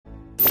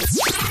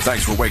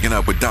Thanks for waking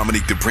up with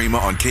Dominique DePrima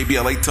on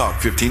KBLA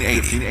Talk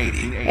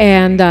 1580.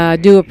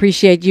 And do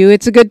appreciate you.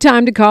 It's a good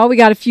time to call. We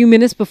got a few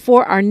minutes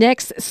before our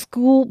next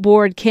school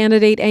board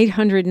candidate,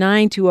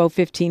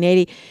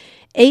 800-920-1580.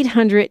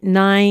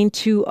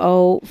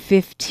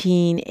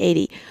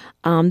 800-920-1580.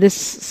 This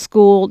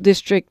school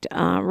district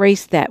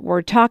race that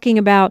we're talking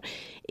about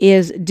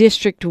is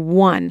District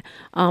 1.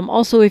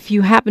 Also, if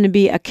you happen to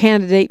be a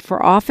candidate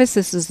for office,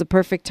 this is the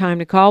perfect time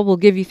to call. We'll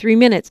give you 3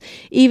 minutes,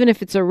 even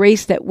if it's a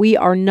race that we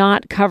are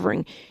not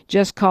covering.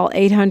 Just call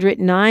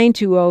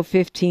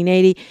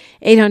 800-920-1580,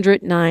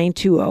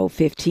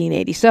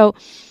 800-920-1580. So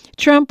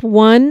Trump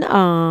won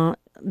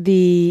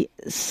the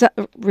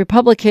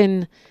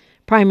Republican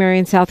primary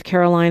in South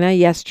Carolina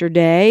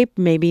yesterday.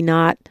 Maybe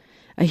not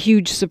a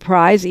huge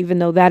surprise, even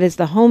though that is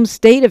the home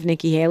state of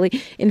Nikki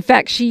Haley. In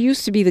fact, she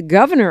used to be the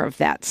governor of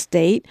that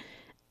state.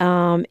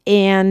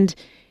 And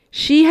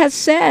she has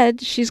said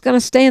she's going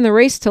to stay in the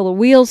race till the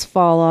wheels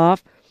fall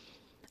off.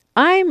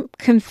 I'm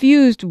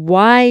confused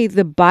why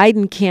the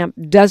Biden camp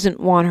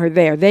doesn't want her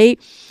there.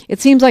 It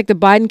seems like the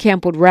Biden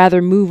camp would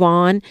rather move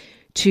on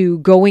to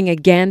going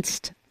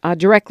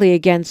directly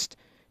against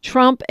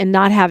Trump and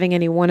not having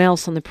anyone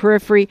else on the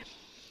periphery.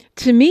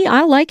 To me,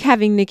 I like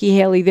having Nikki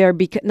Haley there,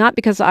 not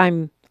because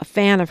I'm a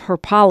fan of her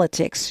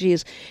politics. She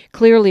is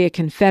clearly a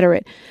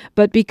Confederate,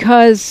 but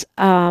because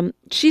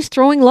she's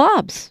throwing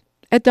lobs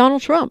at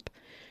Donald Trump.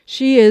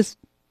 She is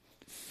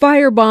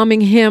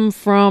firebombing him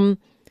from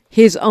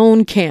his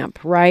own camp,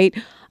 right?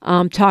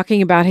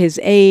 Talking about his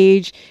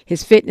age,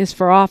 his fitness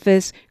for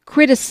office,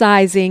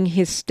 criticizing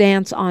his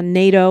stance on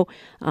NATO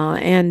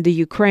and the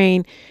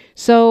Ukraine.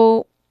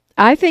 So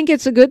I think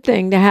it's a good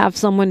thing to have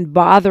someone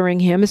bothering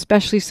him,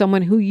 especially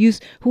someone who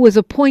was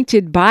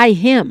appointed by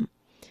him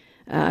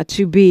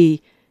to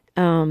be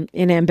an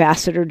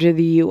ambassador to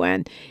the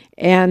UN.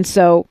 And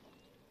so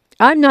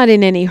I'm not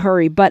in any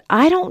hurry, but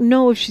I don't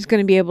know if she's going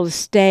to be able to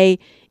stay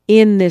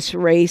in this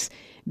race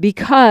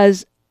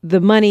because the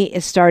money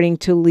is starting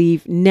to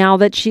leave now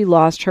that she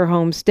lost her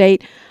home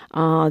state.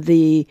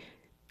 The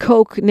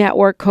Koch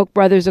network, Koch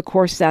brothers, of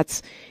course,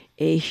 that's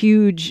a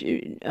huge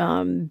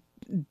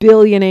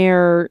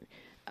billionaire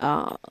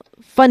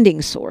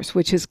funding source,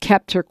 which has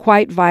kept her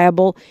quite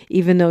viable,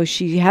 even though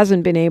she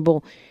hasn't been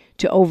able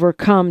to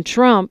overcome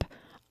Trump.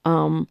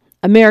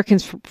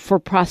 Americans for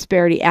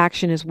Prosperity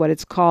Action is what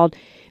it's called.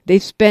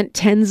 They've spent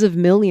tens of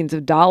millions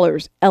of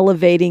dollars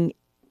elevating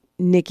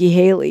Nikki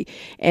Haley.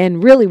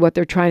 And really what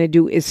they're trying to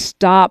do is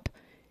stop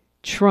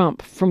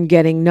Trump from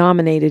getting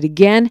nominated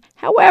again.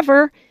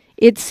 However,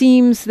 it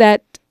seems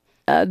that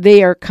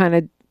they are kind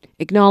of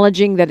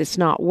acknowledging that it's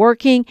not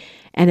working.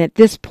 And at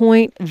this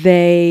point,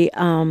 they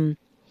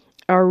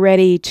are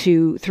ready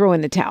to throw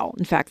in the towel.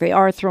 In fact, they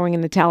are throwing in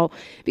the towel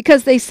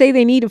because they say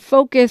they need to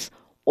focus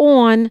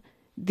on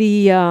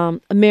the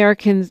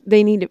Americans.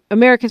 They need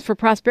Americans for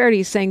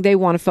Prosperity is saying they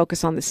want to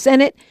focus on the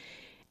Senate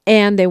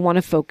and they want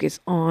to focus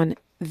on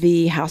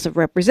the House of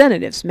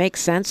Representatives.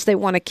 Makes sense. They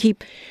want to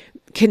keep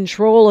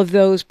control of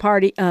those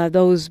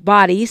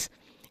bodies.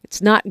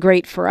 It's not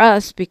great for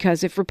us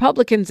because if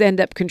Republicans end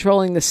up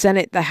controlling the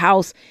Senate, the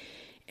House,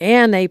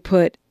 and they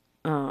put,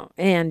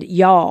 and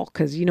y'all,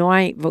 because I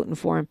ain't voting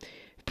for him,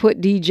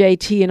 put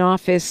DJT in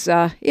office,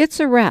 it's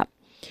a wrap.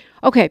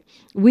 Okay,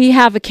 we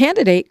have a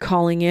candidate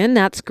calling in.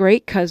 That's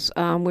great because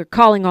we're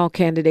calling all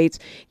candidates,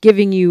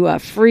 giving you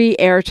free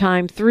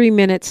airtime, 3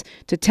 minutes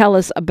to tell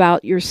us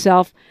about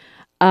yourself.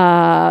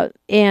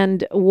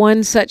 And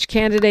one such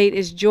candidate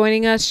is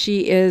joining us.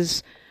 She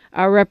is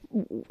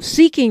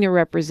seeking to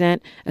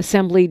represent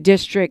Assembly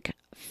District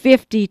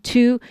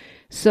 52,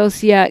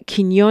 Socia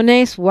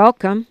Quinones.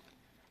 Welcome.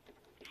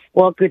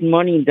 Well, good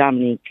morning,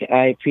 Dominique.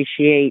 I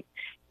appreciate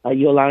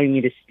you allowing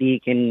me to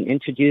speak and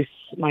introduce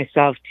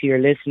myself to your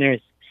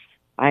listeners.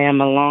 I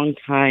am a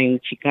longtime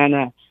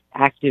Chicana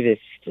activist.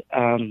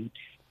 I'm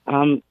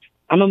a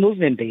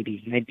movement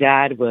baby. My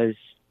dad was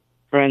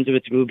friends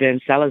with Ruben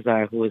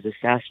Salazar, who was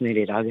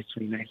assassinated August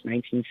 29,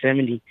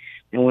 1970,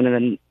 and one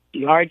of the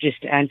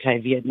largest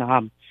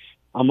anti-Vietnam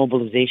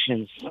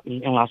mobilizations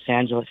in Los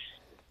Angeles.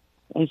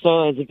 And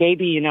so as a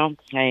baby,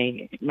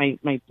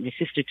 my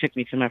sister took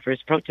me to my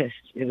first protest.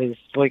 It was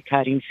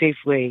boycotting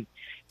Safeway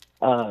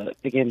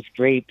against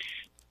grapes,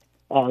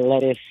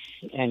 lettuce,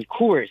 and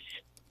Coors.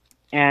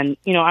 And,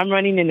 I'm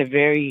running in a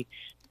very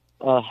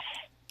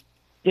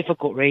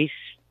difficult race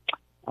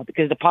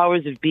because the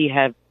powers of be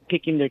have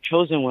picking their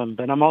chosen one,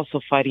 but I'm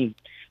also fighting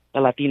the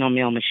Latino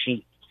male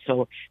machine.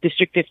 So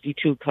District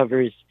 52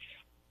 covers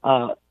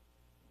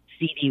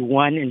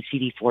CD1 and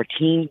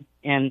CD14,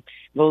 and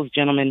those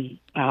gentlemen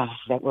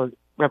that were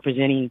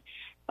representing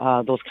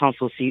those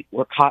council seats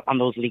were caught on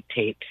those leaked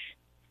tapes.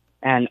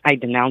 And I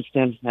denounced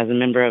them as a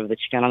member of the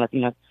Chicana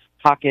Latina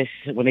caucus.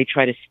 When they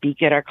tried to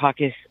speak at our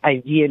caucus,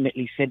 I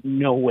vehemently said,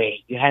 no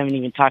way. You haven't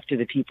even talked to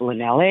the people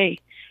in L.A.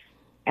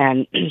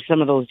 And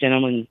some of those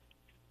gentlemen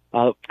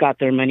got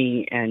their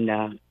money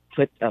and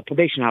put a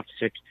probation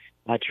officer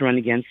to run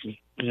against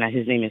me. And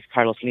his name is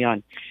Carlos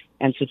Leon.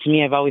 And so to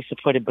me, I've always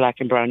supported Black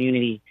and Brown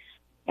unity.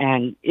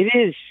 And it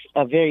is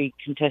a very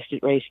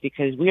contested race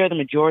because we are the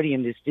majority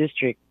in this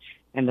district,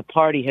 and the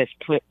party has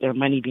put their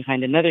money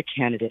behind another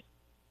candidate.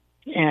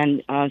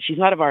 And she's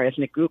not of our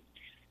ethnic group,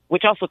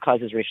 which also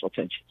causes racial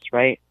tensions,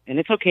 right? And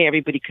it's okay,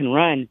 everybody can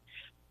run.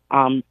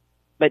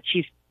 But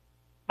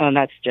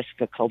that's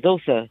Jessica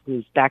Caldosa,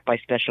 who's backed by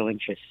special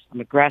interests. I'm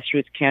a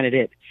grassroots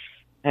candidate.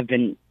 I've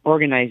been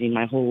organizing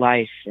my whole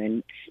life,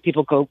 and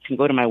people can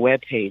go to my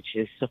webpage,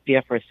 is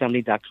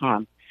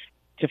SophiaForAssembly.com,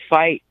 to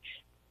fight.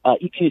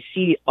 You can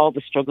see all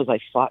the struggles I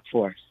fought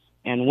for.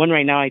 And one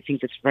right now I think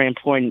that's very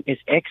important is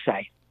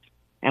excise.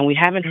 And we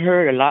haven't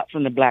heard a lot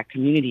from the Black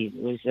community. It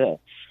was a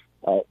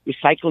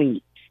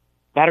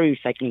battery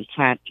recycling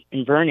plant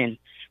in Vernon.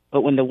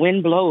 But when the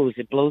wind blows,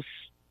 it blows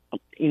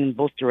in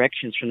both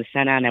directions from the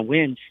Santa Ana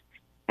winds.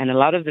 And a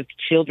lot of the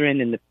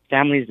children and the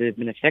families that have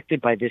been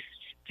affected by this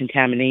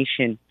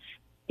contamination,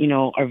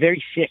 are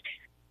very sick.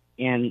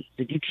 And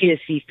the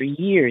DTSC for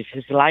years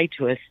has lied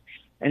to us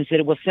and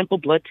said, well, simple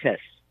blood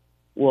tests.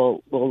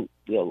 We'll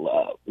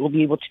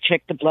be able to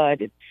check the blood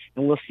and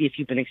we'll see if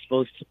you've been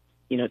exposed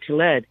to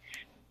lead.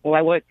 Well,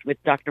 I worked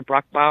with Dr.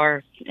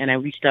 Brockbauer, and I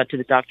reached out to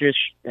the doctors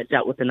that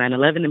dealt with the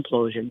 9/11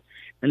 implosion,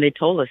 and they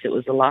told us it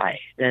was a lie,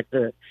 that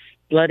the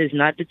blood is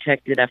not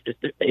detected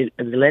the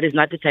lead is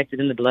not detected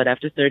in the blood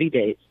after 30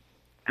 days,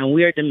 and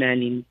we are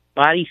demanding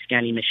body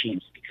scanning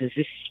machines because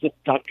this is what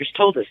doctors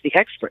told us, the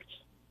experts.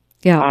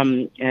 Yeah.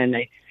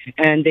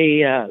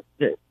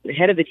 The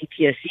head of the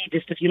DTSC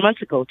just a few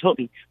months ago told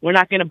me, we're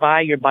not going to buy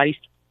your body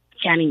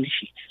scanning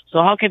machine.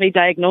 So how can they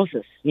diagnose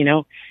us?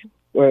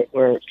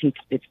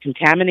 It's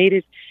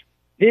contaminated.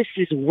 This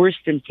is worse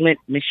than Flint,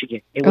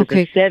 Michigan. It was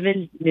a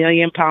 7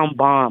 million pound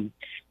bomb.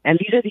 And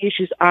these are the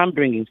issues I'm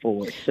bringing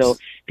forward. So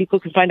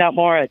people can find out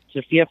more at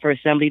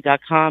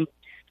SophiaForAssembly.com.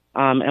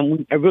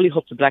 I really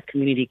hope the Black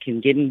community can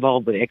get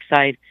involved with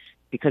Exide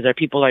because our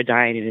people are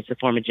dying and it's a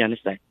form of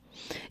genocide.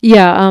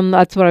 Yeah,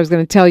 that's what I was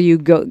going to tell you.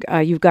 Go.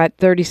 You've got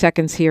 30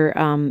 seconds here.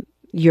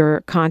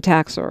 Your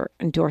contacts or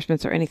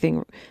endorsements or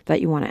anything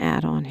that you want to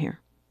add on here.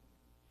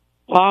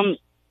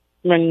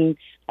 When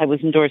I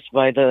was endorsed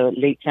by the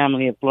late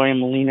family of Gloria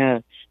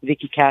Molina,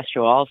 Vicky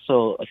Castro,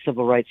 also a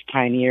civil rights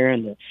pioneer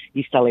in the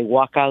East LA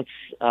walkouts.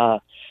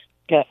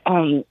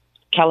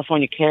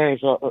 California Care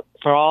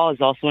for All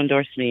has also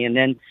endorsed me. And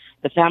then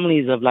the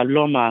families of La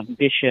Loma,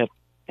 Bishop,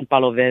 and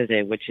Palo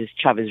Verde, which is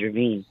Chavez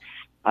Ravine,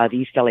 the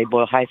East LA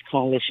Boyle Heights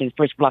Coalition,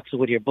 First Blocks of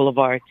Whittier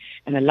Boulevard,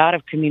 and a lot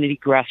of community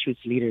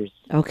grassroots leaders.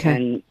 Okay.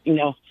 And,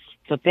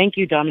 so thank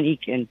you,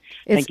 Dominique, and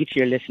thank you to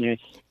your listeners.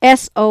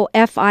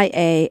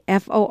 SOFIAFOR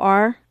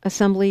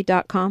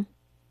assembly.com?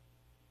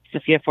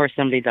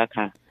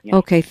 SophiaForAssembly.com. Yeah.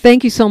 Okay.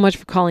 Thank you so much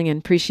for calling in.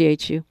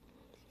 Appreciate you.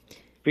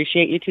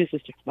 Appreciate you too,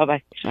 sister.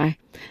 Bye-bye. Bye.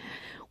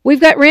 We've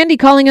got Randy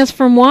calling us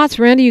from Watts.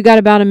 Randy, you got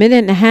about a minute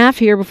and a half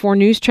here before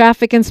news,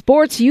 traffic, and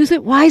sports. Use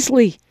it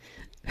wisely.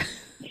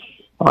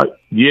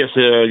 Yes,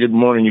 good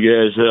morning,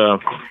 you guys.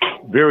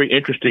 Very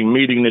interesting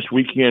meeting this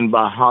weekend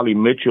by Holly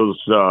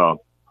Mitchell's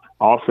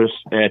office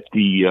at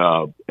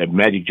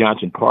Magic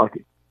Johnson Park.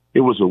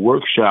 It was a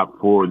workshop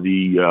for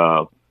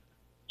the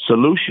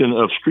solution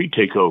of street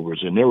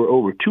takeovers, and there were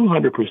over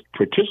 200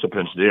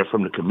 participants there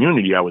from the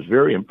community. I was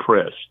very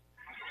impressed.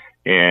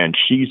 And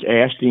she's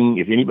asking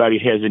if anybody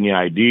has any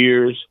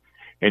ideas,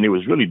 and it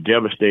was really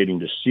devastating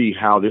to see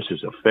how this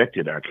has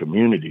affected our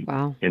community.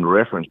 Wow. In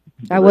reference.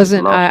 I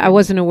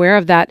wasn't aware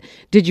of that.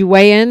 Did you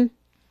weigh in?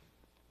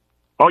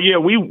 Oh, yeah,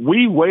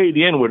 we weighed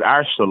in with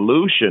our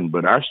solution,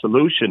 but our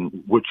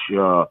solution, which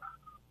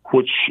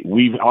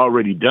we've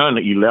already done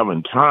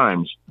 11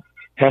 times,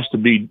 has to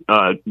be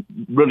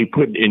really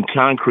put in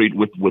concrete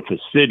with the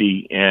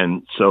city.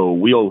 And so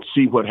we'll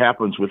see what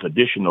happens with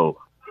additional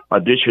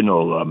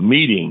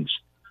meetings.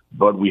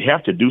 But we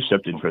have to do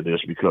something for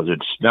this because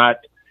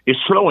it's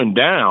slowing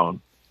down,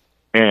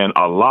 and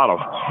a lot of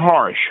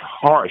harsh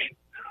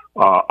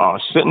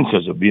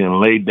sentences are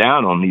being laid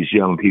down on these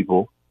young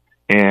people.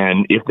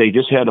 And if they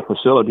just had a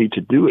facility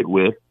to do it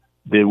with,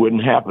 they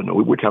wouldn't happen.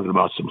 We're talking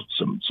about some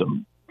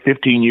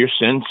 15-year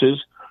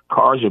sentences.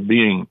 Cars are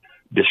being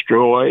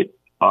destroyed.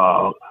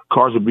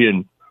 Cars are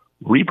being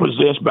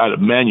repossessed by the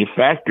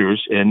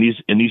manufacturers, and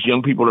these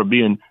young people are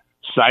being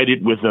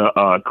cited with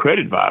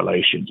credit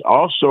violations.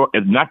 Also,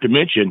 and not to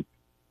mention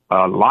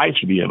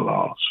lives being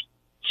lost.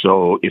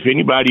 So, if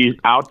anybody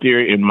out there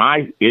in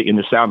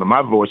the sound of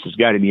my voice has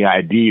got any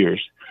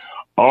ideas,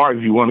 or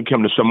if you want to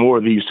come to some more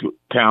of these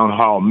town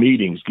hall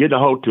meetings, get a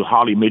hold to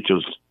Holly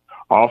Mitchell's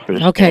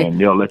office, and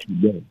they'll let you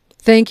know.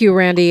 Thank you,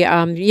 Randy.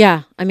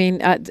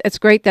 It's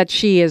great that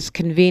she is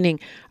convening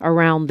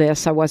around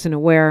this. I wasn't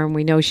aware, and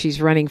we know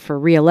she's running for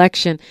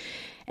re-election,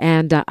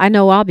 and I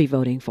know I'll be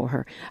voting for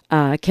her.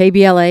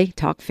 KBLA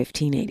Talk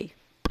 1580.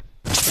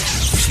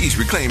 She's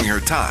reclaiming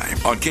her time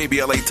on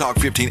KBLA Talk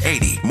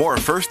 1580. More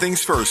First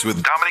Things First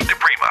with Dominique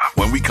DePrima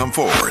when we come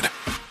forward.